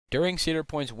During Cedar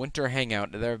Point's winter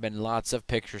hangout, there have been lots of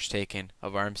pictures taken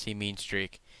of RMC Mean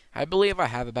Streak. I believe I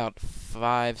have about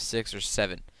 5, 6, or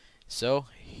 7. So,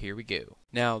 here we go.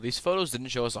 Now, these photos didn't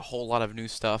show us a whole lot of new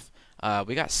stuff.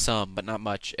 We got some, but not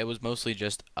much. It was mostly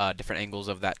just different angles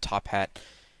of that top hat.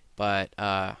 But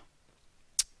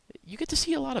you get to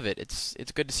see a lot of it.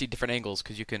 It's good to see different angles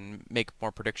because you can make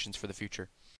more predictions for the future.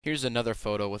 Here's another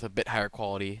photo with a bit higher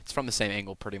quality. It's from the same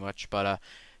angle pretty much, but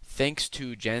thanks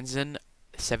to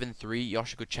Jansen73, y'all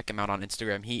should go check him out on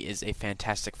Instagram. He is a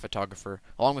fantastic photographer,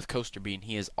 along with Coaster Bean.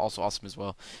 He is also awesome as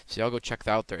well. So y'all go check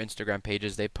out their Instagram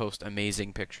pages. They post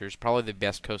amazing pictures, probably the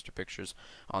best coaster pictures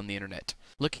on the internet.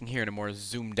 Looking here in a more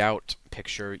zoomed out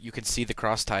picture, you can see the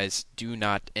cross ties do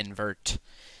not invert.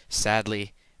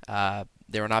 Sadly,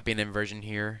 there will not be an inversion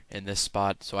here in this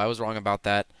spot, so I was wrong about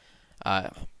that.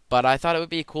 But I thought it would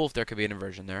be cool if there could be an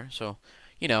inversion there. So,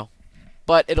 you know,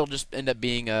 but it'll just end up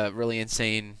being a really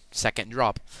insane second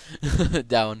drop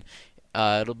down.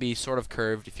 It'll be sort of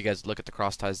curved if you guys look at the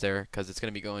cross ties there, because it's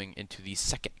going to be going into the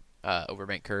second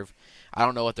overbank curve. I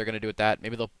don't know what they're going to do with that.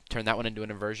 Maybe they'll turn that one into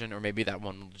an inversion, or maybe that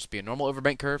one will just be a normal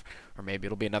overbank curve, or maybe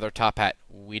it'll be another top hat.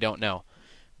 We don't know.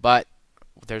 But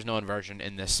there's no inversion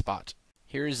in this spot.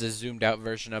 Here is a zoomed out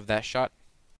version of that shot.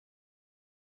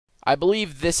 I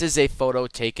believe this is a photo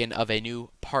taken of a new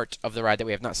part of the ride that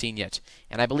we have not seen yet.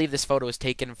 And I believe this photo is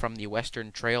taken from the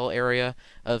Western Trail area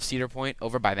of Cedar Point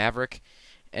over by Maverick.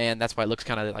 And that's why it looks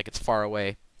kind of like it's far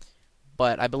away.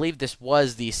 But I believe this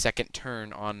was the second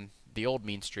turn on the old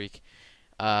Mean Streak.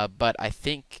 But I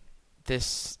think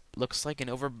this looks like an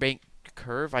overbank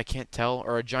curve. I can't tell.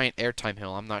 Or a giant airtime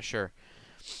hill. I'm not sure.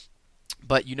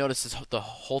 But you notice the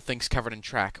whole thing's covered in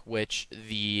track, which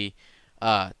the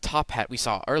top hat we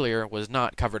saw earlier was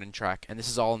not covered in track, and this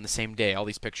is all in the same day, all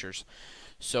these pictures.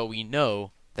 So we know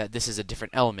that this is a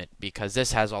different element because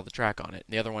this has all the track on it,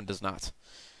 and the other one does not.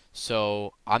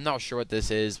 So I'm not sure what this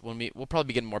is. We'll probably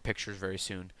be getting more pictures very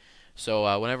soon.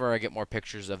 So whenever I get more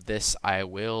pictures of this, I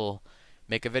will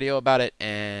make a video about it,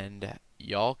 and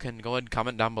y'all can go ahead and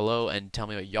comment down below and tell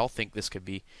me what y'all think this could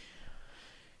be.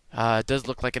 It does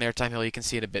look like an airtime hill. You can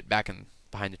see it a bit back in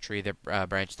behind the tree, the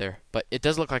branch there. But it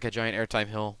does look like a giant airtime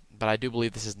hill, but I do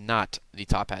believe this is not the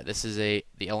top hat. This is the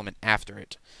element after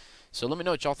it. So let me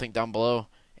know what y'all think down below,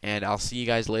 and I'll see you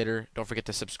guys later. Don't forget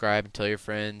to subscribe and tell your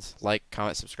friends. Like,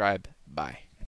 comment, subscribe. Bye.